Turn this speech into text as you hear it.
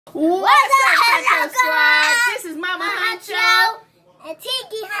What's up, Huncho Squad? This is Mama Huncho and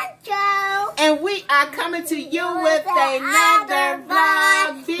Tiki Huncho, and we are coming to you with another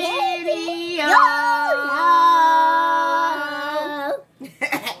vlog video.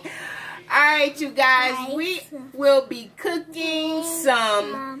 Alright, you guys, we will be cooking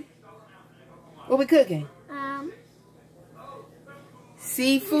some. What we cooking?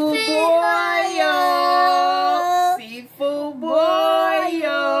 Seafood boil. Seafood boil.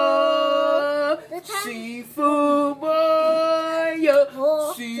 Seafood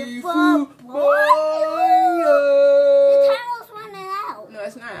boil. Seafood boil. The timer's running out. No,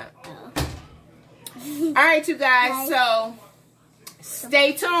 it's not. Alright, you guys, so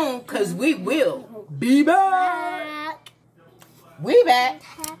stay tuned because we will be back. We back.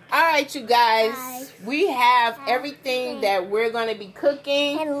 Alright, you guys, we have everything that we're going to be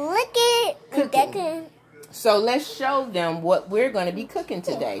cooking. And look at cooking. So let's show them what we're going to be cooking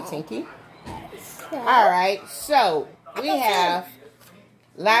today, Tinky. Alright, so we have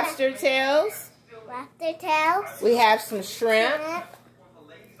lobster tails. Lobster tails. We have some shrimp.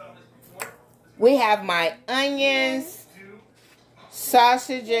 We have my onions,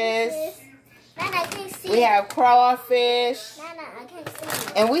 sausages. Nana, I can't see. We have crawfish. Nana, I can't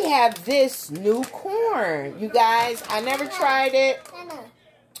see. And we have this new corn. You guys, I never tried it.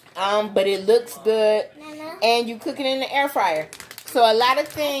 Nana. But it looks good. Nana. And you cook it in the air fryer. So a lot of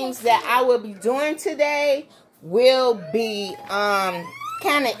things that I will be doing today will be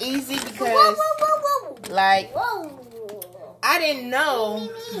kind of easy because like I didn't know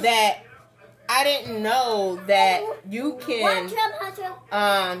that you can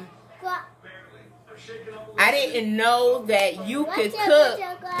I didn't know that you could cook.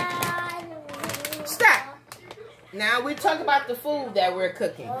 Stop. Now we're talking about the food that we're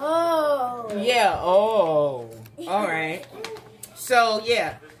cooking. Oh. Yeah. Oh. All right. So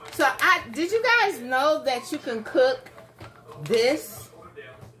yeah. So did you guys know that you can cook this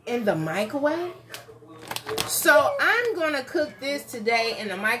in the microwave? So I'm gonna cook this today in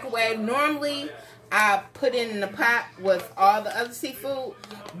the microwave. Normally I put it in the pot with all the other seafood,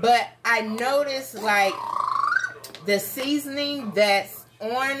 but I noticed like the seasoning that's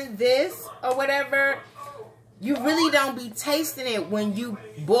on this or whatever, you really don't be tasting it when you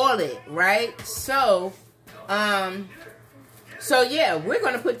boil it, right? So yeah, we're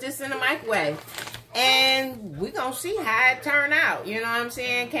gonna put this in the microwave and we're gonna see how it turn out. You know what I'm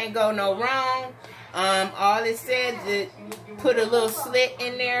saying? Can't go no wrong. All it said is put a little slit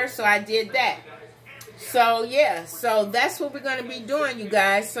in there, so I did that. So yeah, so that's what we're gonna be doing, you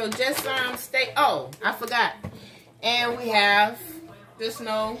guys. So just stay. Oh, I forgot. And we have the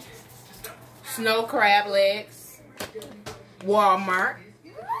snow crab legs. Walmart,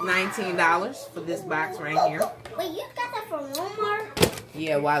 $19 for this box right here. Wait, you got that from Walmart?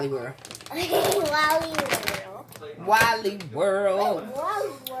 Yeah, Wally World. Wally World.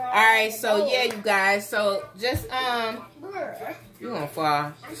 Alright, so yeah, you guys. So just you're gonna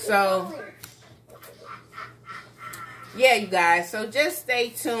fall. So yeah, you guys. So just stay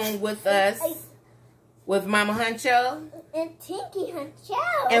tuned with us with Mama Huncho and Tinky Huncho.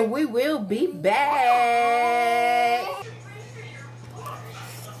 And we will be back.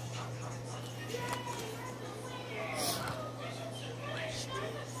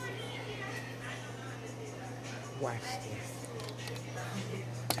 Watch this.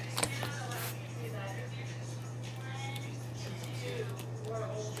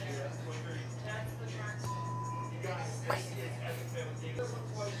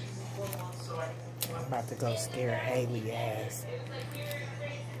 I'm about to go scare Haley ass.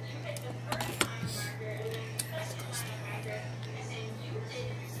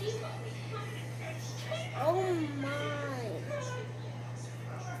 Oh my.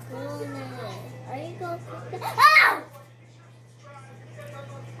 Are you gonna cook that? Ah!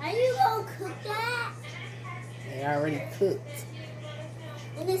 Are you gonna cook that? They already cooked.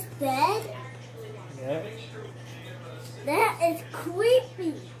 And it's dead? Yep. That is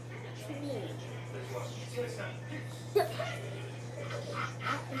creepy to me.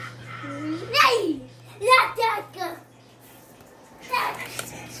 Hey! Not that good.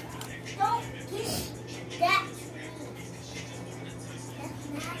 Don't get that.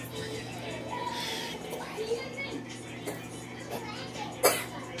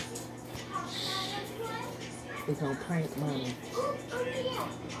 We're gonna prank Mommy.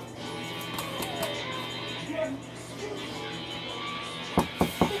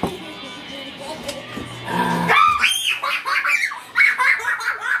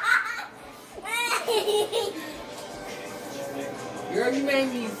 Girl, you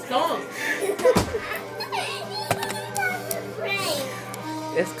made me stunk.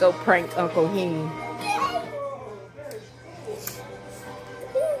 It's go prank Uncle Heen.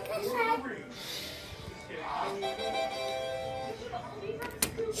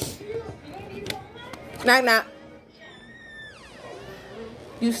 Knock, knock.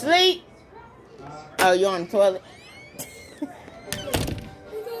 You sleep? Oh, you on the toilet?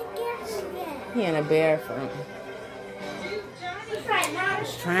 He in a bathroom.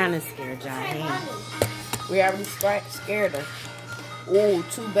 He's trying to scare Jaheim. We already scared her. Ooh,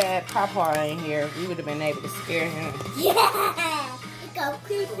 too bad Papa ain't here. We would have been able to scare him. Yeah! Go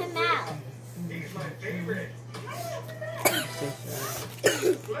creep him out.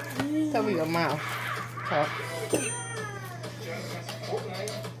 Cover your mouth. Talk.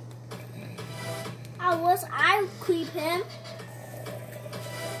 I creep him.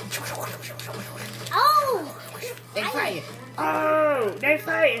 Oh! They fighting. Oh, they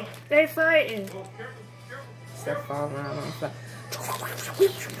fighting. They fighting. Step falling around on the side.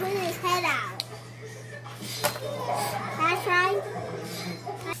 He's putting his head out. That's right.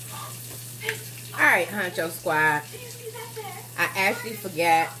 Alright, Honcho Squad. I actually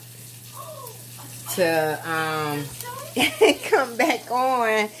forgot to come back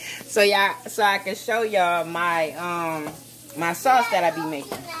on so I can show y'all my my sauce that I be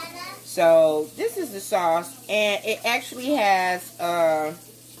making. So this is the sauce, and it actually has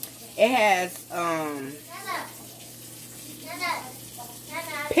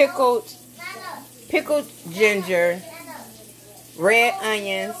pickled ginger, red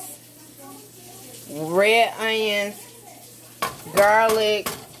onions, garlic,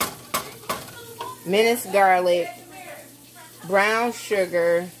 minced garlic, brown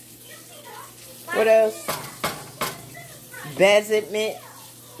sugar, what else? Balsamic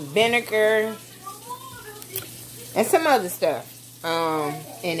vinegar, and some other stuff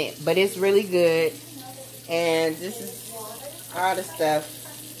in it. But it's really good. And this is all the stuff.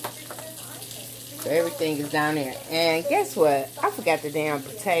 So everything is down there. And guess what? I forgot the damn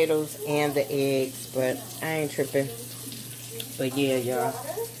potatoes and the eggs, but I ain't tripping. But yeah, y'all,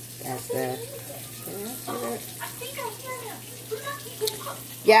 that's that.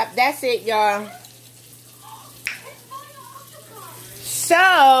 Yep, that's it, y'all.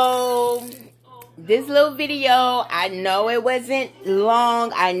 So this little video, I know it wasn't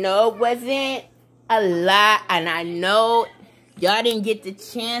long, I know it wasn't a lot, and I know y'all didn't get the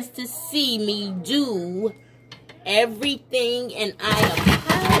chance to see me do everything, and I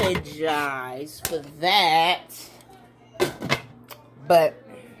apologize for that. But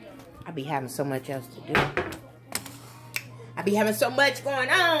I be having so much else to do. I be having so much going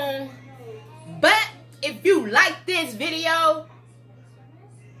on. But if you like this video,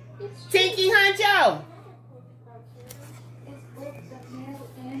 Tinky Honcho.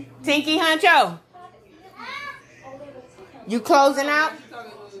 Tinky Honcho. You closing out?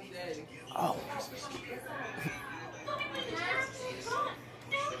 Oh.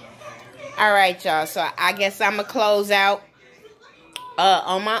 Alright, y'all. So I guess I'm going to close out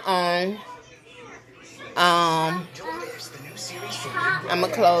on my own. I'm going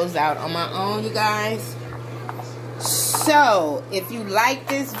to close out on my own, you guys. So, if you like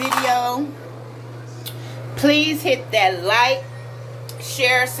this video, please hit that like,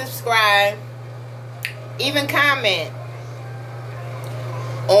 share, subscribe, even comment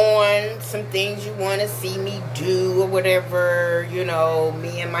on some things you want to see me do or whatever, you know,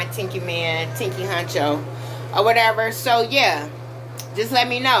 me and my Tinky Man, Tinky Honcho, or whatever. So, yeah, just let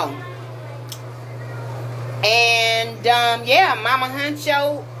me know. And, yeah, Mama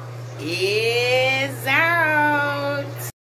Honcho is out.